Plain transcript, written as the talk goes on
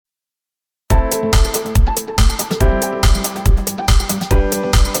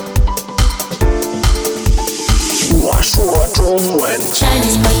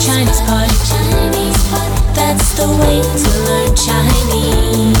Chinese pot, Chinese pot, Chinese pot. That's the way to learn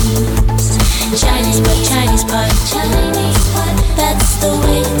Chinese. Chinese pot, Chinese pot, Chinese pot. That's the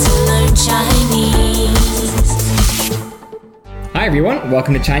way to learn Chinese. Hi everyone,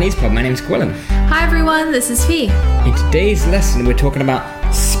 welcome to Chinese Pod. My name's Gwilym. Hi everyone, this is Fee. In today's lesson, we're talking about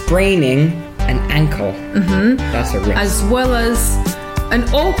spraining an ankle. That's a risk. As well as an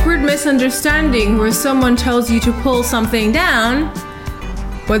awkward misunderstanding where someone tells you to pull something down.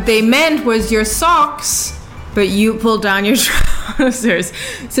 What they meant was your socks, but you pulled down your trousers.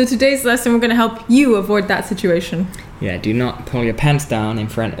 So today's lesson, we're going to help you avoid that situation. Yeah, do not pull your pants down in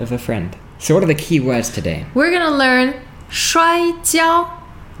front of a friend. So what are the key words today? We're going to learn 摔跤.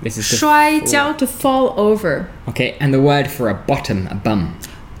 This is 摔跤 to fall over. Okay, and the word for a bottom, a bum.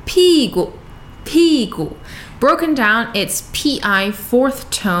 屁股. Broken down, it's P-I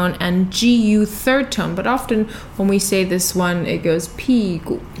fourth tone and G-U third tone. But often when we say this one, it goes 屁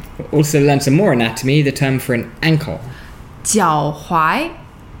股. We'll also learn some more anatomy, the term for an ankle. 脚踝.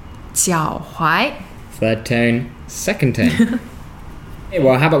 Third tone, second tone. Okay,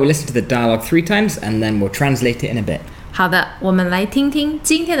 well, how about we listen to the dialogue 3 times and then we'll translate it in a bit. 好的，我们来听听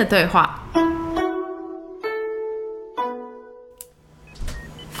今天的对话。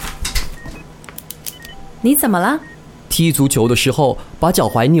你怎么了？踢足球的时候把脚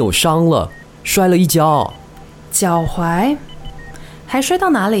踝扭伤了，摔了一跤。脚踝？还摔到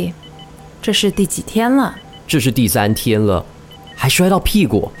哪里？这是第几天了？这是第3天了，还摔到屁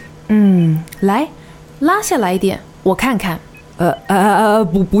股。来，拉下来一点，我看看。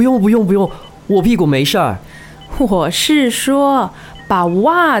不用，我屁股没事儿。我是说，把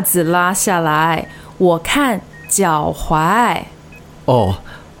袜子拉下来，我看脚踝。哦，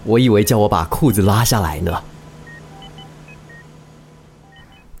我以为叫我把裤子拉下来呢。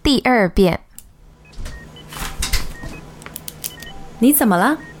第2遍。你怎么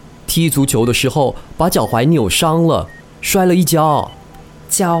了？踢足球的时候把脚踝扭伤了，摔了一跤。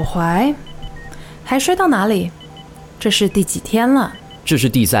脚踝？还摔到哪里？这是第几天了？这是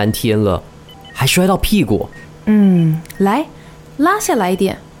第3天了，还摔到屁股。来，拉下来一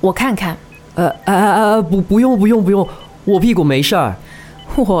点，我看看。不用，我屁股没事儿。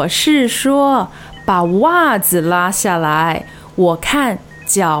我是说，把袜子拉下来，我看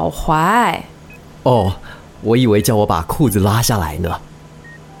脚踝。哦，我以为叫我把裤子拉下来呢。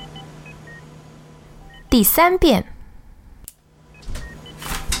第3遍。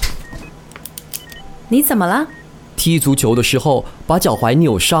你怎么了？踢足球的时候把脚踝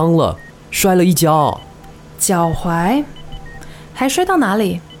扭伤了，摔了一跤。脚踝？还摔到哪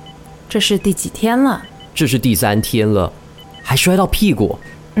里？这是第几天了？这是第3天了，还摔到屁股。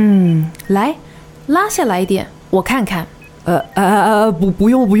来，拉下来一点，我看看。不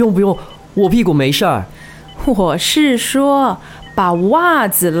用，我屁股没事儿。我是说，把袜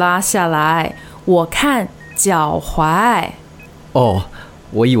子拉下来，我看脚踝。哦，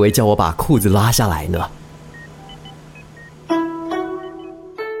我以为叫我把裤子拉下来呢。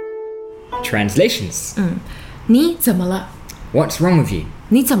Translations. 你怎么了？ What's wrong with you?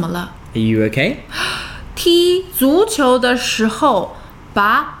 你怎么了？ Are you okay? 踢足球的时候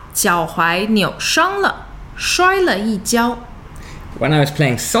把脚踝扭伤了，摔了一跤。 When I was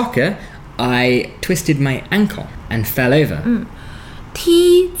playing soccer, I twisted my ankle and fell over.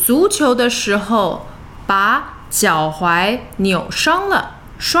 踢足球的时候把脚踝扭伤了，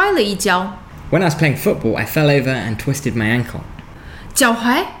摔了一跤。 When I was playing football, I fell over and twisted my ankle. 脚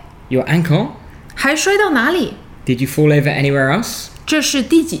踝？ Your ankle? 还摔到哪里？ Did you fall over anywhere else? 这是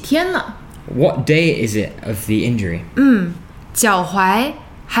第几天了？ What day is it of the injury? 脚踝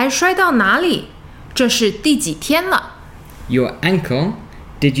还摔到哪里？这是第几天了？ Your ankle?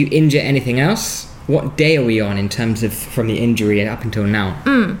 Did you injure anything else? What day are we on in terms of from the injury up until now?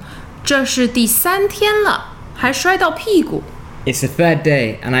 这是第3天了，还摔到屁股。 It's the 3rd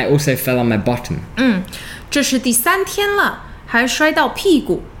day and I also fell on my bottom. 这是第3天了，还摔到屁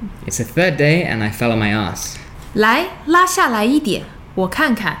股。 It's the 3rd day and I fell on my ass. 来，拉下来一点，我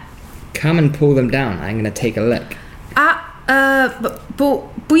看看。 Come and pull them down. I'm going to take a look.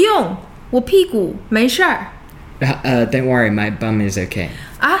 不用，我屁股没事儿。Don't worry, my bum is okay.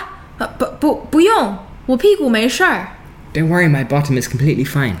 不用，我屁股没事儿。 Don't worry, my bottom is completely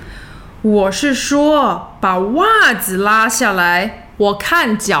fine. 我是说，把袜子拉下来，我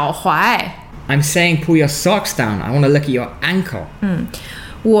看脚踝。 I'm saying pull your socks down. I want to look at your ankle.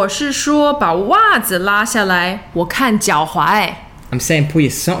 我是说，把袜子拉下来，我看脚踝。 I'm saying pull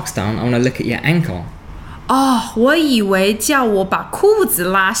your socks down. I want to look at your ankle. 我以为叫我把裤子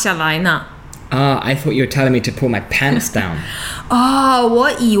拉下来呢。I thought you were telling me to pull my pants down.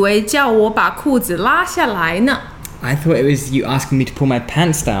 我以为叫我把裤子拉下来呢。I thought it was you asking me to pull my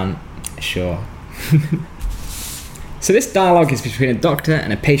pants down. Sure. So this dialogue is between a doctor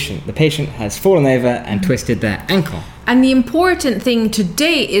and a patient. The patient has fallen over and twisted their ankle. And the important thing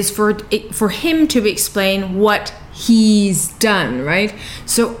today is for him to explain what he's done, right?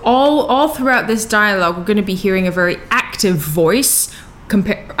 So all throughout this dialogue, we're going to be hearing a very active voice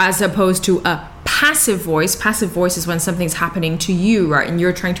as opposed to a passive voice. Passive voice is when something's happening to you, right? And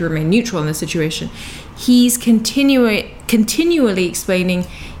you're trying to remain neutral in the situation. He's continually explaining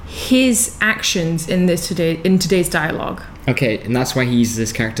his actions in today's dialogue. Okay, and that's why he uses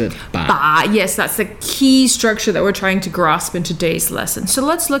this character ba. Ba, yes, that's the key structure that we're trying to grasp in today's lesson. So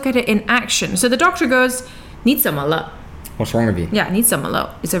let's look at it in action. So the doctor goes, 你怎么了? What's wrong with you? Yeah, 你怎么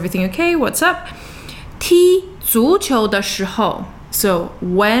了? Is everything okay? What's up? 踢足球的时候. So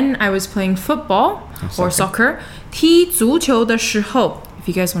when I was playing football or soccer, 踢足球的时候. If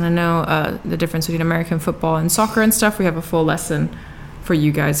you guys want to know the difference between American football and soccer and stuff, we have a full lesson for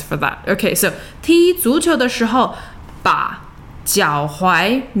you guys for that. Okay, so 踢足球的时候把脚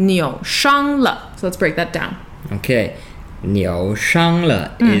踝扭伤了. So let's break that down. Okay. 扭伤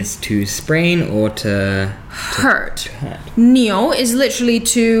了 is to sprain or to hurt. 扭 is literally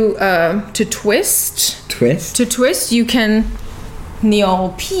to twist. Twist? To twist, you can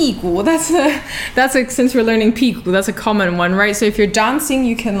扭屁股. That's a since we're learning 屁股, that's a common one, right? So if you're dancing,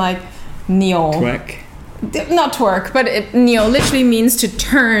 you can like 扭. Twerk? Not twerk, but 扭 literally means to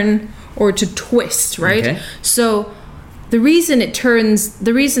turn or to twist, right? Okay. So the reason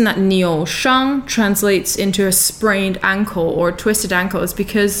that 扭伤 translates into a sprained ankle or twisted ankle is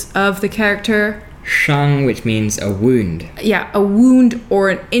because of the character 伤, which means a wound. Yeah, a wound or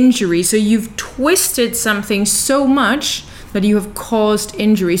an injury. So you've twisted something so much that you have caused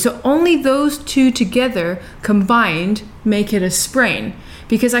injury. So only those two together combined make it a sprain.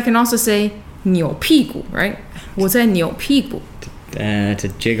 Because I can also say 扭屁股, right? 我在扭屁股. To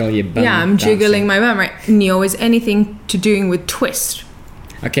jiggle your bum. Yeah, I'm jiggling my bum, right? 扭 is anything to doing with twist.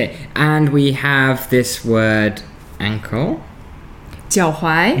 Okay, and we have this word ankle. 脚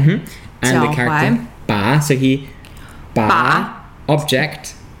踝. And the 脚踝. character 把. So he 把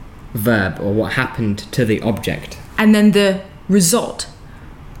object, verb, or what happened to the object. And then the result.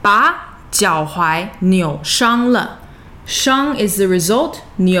 把脚踝扭伤了. 伤 is the result,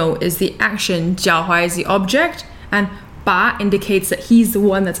 扭 is the action, 脚踝 is the object, and 把 indicates that he's the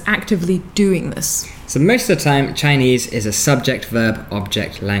one that's actively doing this. So most of the time, Chinese is a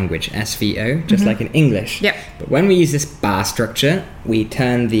subject-verb-object language, SVO, just like in English. Yep. But when we use this ba structure, we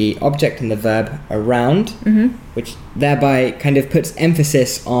turn the object and the verb around, which thereby kind of puts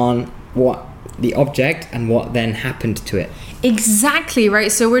emphasis on what the object and what then happened to it. Exactly,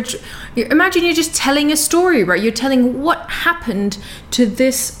 right? So imagine you're just telling a story, right? You're telling what happened to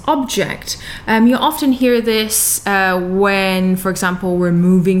this object. You often hear this when, for example, we're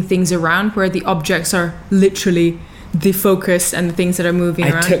moving things around where the objects are literally the focus and the things that are moving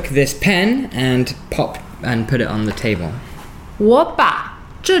around. I took this pen and put it on the table. 我把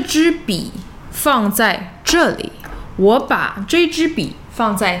这支笔放在这里。我把这支笔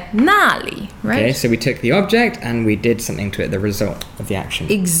放在那里, right? Okay, so we took the object and we did something to it, the result of the action.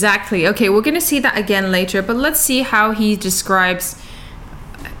 Exactly. Okay, we're going to see that again later, but let's see how he describes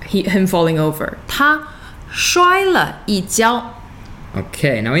him falling over. 他摔了一跤.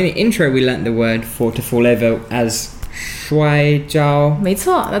 Okay, now in the intro we learnt the word for to fall over as 摔跤. 没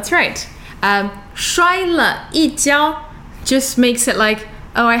错, that's right. 摔了一跤 just makes it like,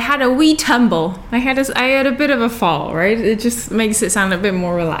 oh, I had a wee tumble. I had a bit of a fall, right? It just makes it sound a bit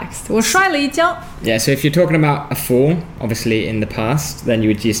more relaxed. 我摔了一跤. Yeah, so if you're talking about a fall, obviously in the past, then you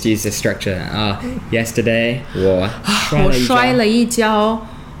would just use this structure. Yesterday, 我摔了一跤.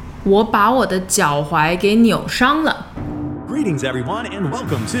我把我的脚踝给扭伤了. Greetings, everyone, and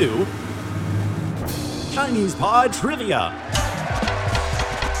welcome to Chinese Pod Trivia.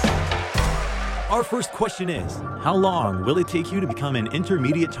 Our first question is, how long will it take you to become an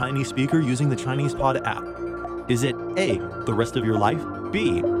intermediate Chinese speaker using the Chinese Pod app? Is it A, the rest of your life?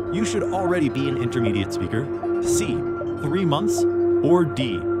 B, you should already be an intermediate speaker? C, 3 months? Or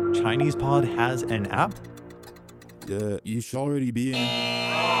D, Chinese Pod has an app? You should already be in.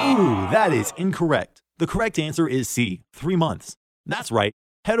 Ooh, that is incorrect. The correct answer is C, 3 months. That's right.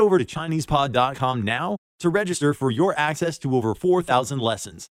 Head over to ChinesePod.com now to register for your access to over 4,000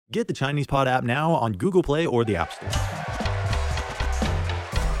 lessons. Get the Chinese Pod app now on Google Play or the App Store.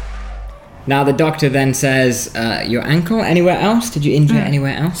 Now the doctor then says, your ankle, anywhere else? Did you injure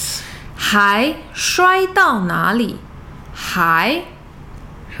anywhere else? 还摔到哪里? 还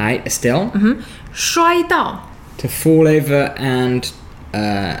Still? 摔到 To fall over and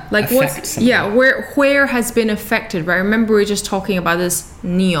like affect what's something. yeah, where has been affected, right? Remember we were just talking about this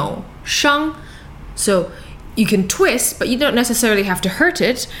扭伤. So you can twist, but you don't necessarily have to hurt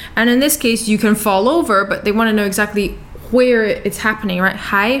it. And in this case, you can fall over, but they want to know exactly where it's happening, right?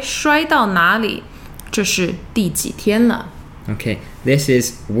 还摔到哪里？这是第几天了？ Okay, this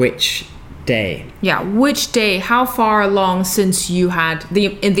is which day. Yeah, which day? How far along since you had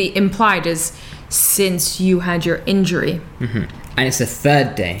the implied is since you had your injury? And it's the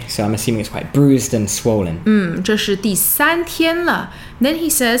third day, so I'm assuming it's quite bruised and swollen. 这是第3天了。Then he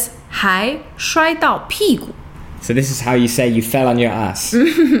says 还摔到屁股。 So this is how you say you fell on your ass.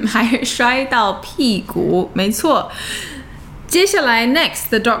 还摔到屁股，没错。接下来 next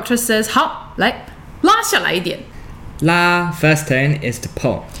the doctor says 好，来拉下来一点。 La, first tone is to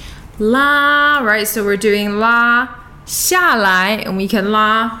pull. 拉 right, so we're doing 拉下来 and we can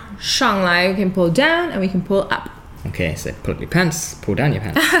拉上来 we can pull down and we can pull up. Okay, so pull up your pants, pull down your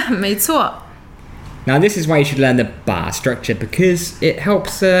pants. 没错。 Now this is why you should learn the bar structure because it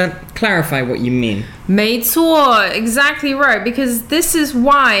helps clarify what you mean. 没错 exactly right, because this is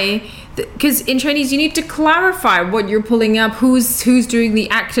why, because in Chinese you need to clarify what you're pulling up, who's doing the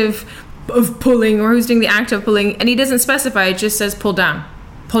act of pulling or who's doing the act of pulling, and he doesn't specify, it just says pull down.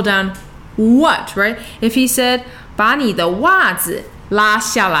 Pull down what, right? If he said 把你的袜子拉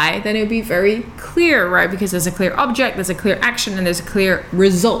下来, then it would be very clear, right? Because there's a clear object, there's a clear action, and there's a clear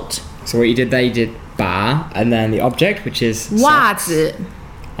result. So what you did there, you did bar, and then the object, which is socks, 袜子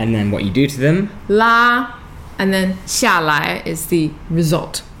and then what you do to them. 拉 and then 下来 is the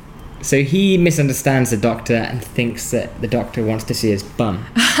result. So he misunderstands the doctor and thinks that the doctor wants to see his bum.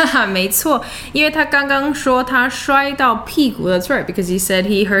 没错，因为他刚刚说他摔到屁股 that's right, because he said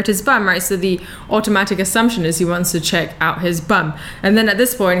he hurt his bum, right? So the automatic assumption is he wants to check out his bum. And then at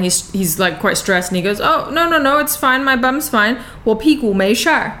this point he's like quite stressed and he goes, oh, no, it's fine, my bum's fine. 我屁股没事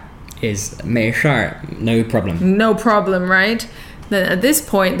儿 Is 没事儿, no problem. No problem, right? Then at this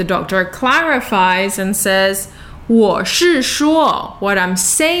point the doctor clarifies and says 我是说 what I'm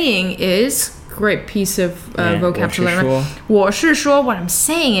saying is, great piece of Yeah, vocabulary. 我是说. 我是说 what I'm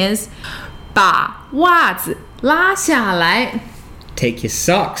saying is 把袜子拉下来 Take your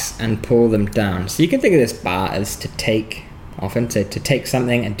socks and pull them down. So you can think of this bar as to take, often to take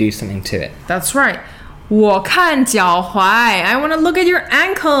something and do something to it. That's right. 我看脚踝 I want to look at your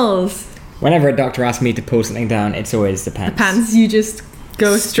ankles. Whenever a doctor asks me to pull something down, it's always the pants. Pants, you just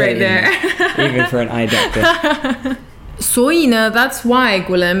go straight there. in, even for an eye doctor. 所以呢 that's why,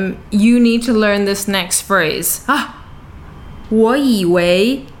 Gwilym, you need to learn this next phrase. 我以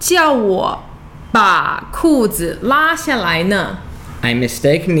为叫我把裤子拉下来呢 I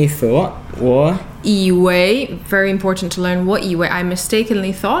mistakenly thought, or 以为 very important to learn 我以为 I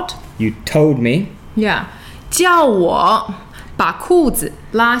mistakenly thought. you told me Yeah. 叫我把裤子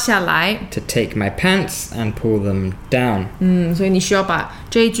拉下来 to take my pants and pull them down. 所以你需要把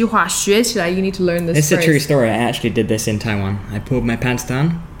这一句话学起来 You need to learn this It's a true phrase. story. I actually did this in Taiwan. I pulled my pants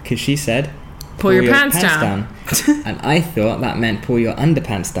down because she said, Pull your pants down. And I thought that meant pull your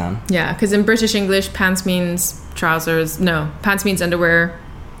underpants down. Yeah, because in British English pants means trousers. No, pants means underwear.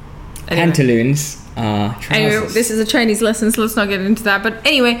 Anyway. Pantaloons are trousers. Anyway, this is a Chinese lesson, so let's not get into that. But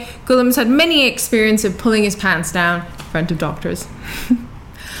anyway, Gwilym's had many experience of pulling his pants down in front of doctors.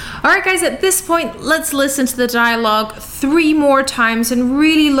 Alright guys, at this point, let's listen to the dialogue 3 more times and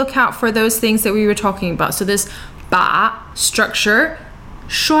really look out for those things that we were talking about. So this 把 structure,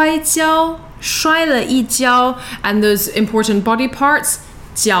 摔跤, 摔了一跤, and those important body parts,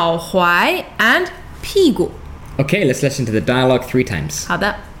 脚踝 and 屁股. Okay, let's listen to the dialogue 3 times. 好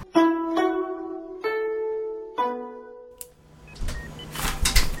的。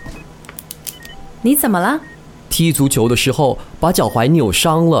你怎么了？踢足球的时候把脚踝扭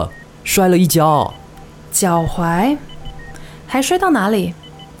伤了，摔了一跤。脚踝？还摔到哪里？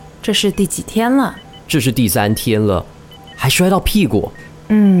这是第几天了？这是第3天了，还摔到屁股。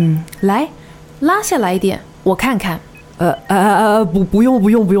来，拉下来一点，我看看。不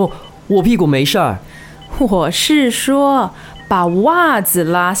用，我屁股没事儿。我是说，把袜子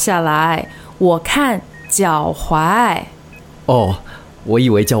拉下来，我看脚踝。哦，我以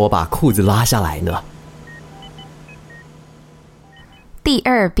为叫我把裤子拉下来呢。第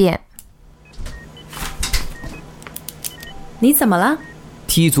2遍。你怎么了？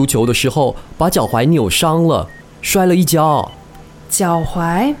踢足球的时候把脚踝扭伤了，摔了一跤。脚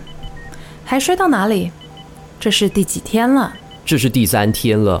踝？还摔到哪里？这是第几天了？这是第3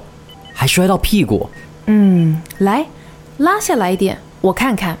天了，还摔到屁股。来，拉下来一点，我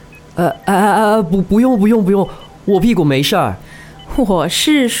看看。不用，我屁股没事儿。我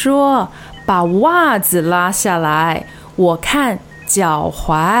是说，把袜子拉下来，我看脚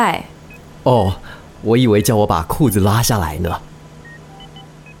踝。哦，我以为叫我把裤子拉下来呢。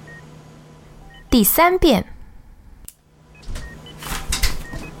第3遍。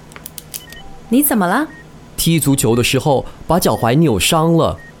你怎么了？踢足球的时候把脚踝扭伤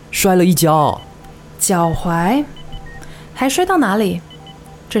了，摔了一跤。脚踝？还摔到哪里？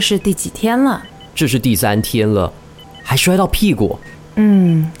这是第几天了？这是第3天了，还摔到屁股。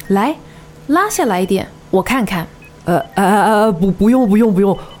来，拉下来一点，我看看。不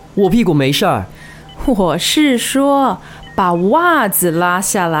用，我屁股没事儿。我是说，把袜子拉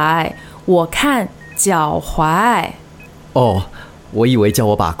下来，我看脚踝。哦，我以为叫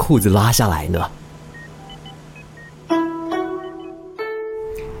我把裤子拉下来呢。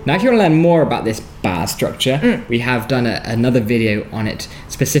Now, if you want to learn more about this bar structure, we have done another video on it,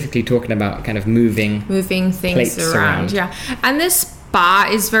 specifically talking about kind of moving things plates around. Yeah. And this ba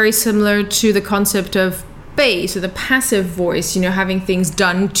is very similar to the concept of bei, so the passive voice, having things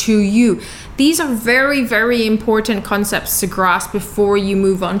done to you. These are very, very important concepts to grasp before you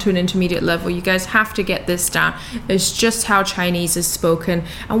move on to an intermediate level. You guys have to get this down. It's just how Chinese is spoken.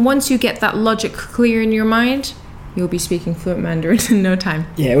 And once you get that logic clear in your mind, you'll be speaking fluent Mandarin in no time.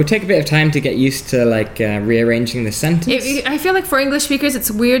 Yeah, it will take a bit of time to get used to rearranging the sentence. I feel like for English speakers, it's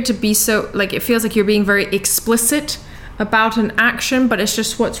weird to be so, it feels like you're being very explicit about an action, but it's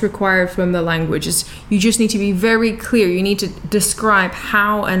just what's required from the language. You just need to be very clear. You need to describe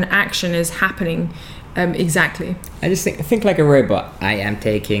how an action is happening exactly. I just think like a robot. I am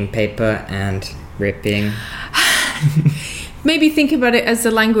taking paper and ripping. Maybe think about it as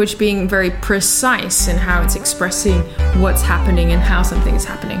the language being very precise in how it's expressing what's happening and how something is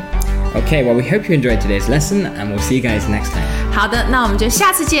happening. Okay, well, we hope you enjoyed today's lesson, and we'll see you guys next time. 好的，那我们就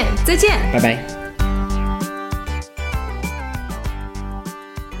下次见，再见。Bye bye.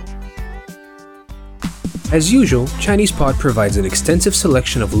 As usual, ChinesePod provides an extensive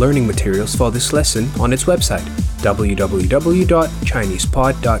selection of learning materials for this lesson on its website,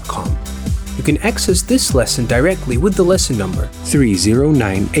 www.chinesepod.com. You can access this lesson directly with the lesson number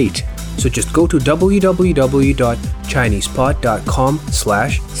 3098. So just go to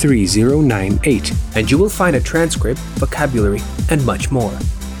www.chinesepod.com/3098 and you will find a transcript, vocabulary, and much more.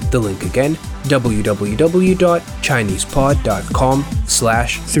 The link again,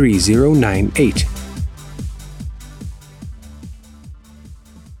 www.chinesepod.com/3098.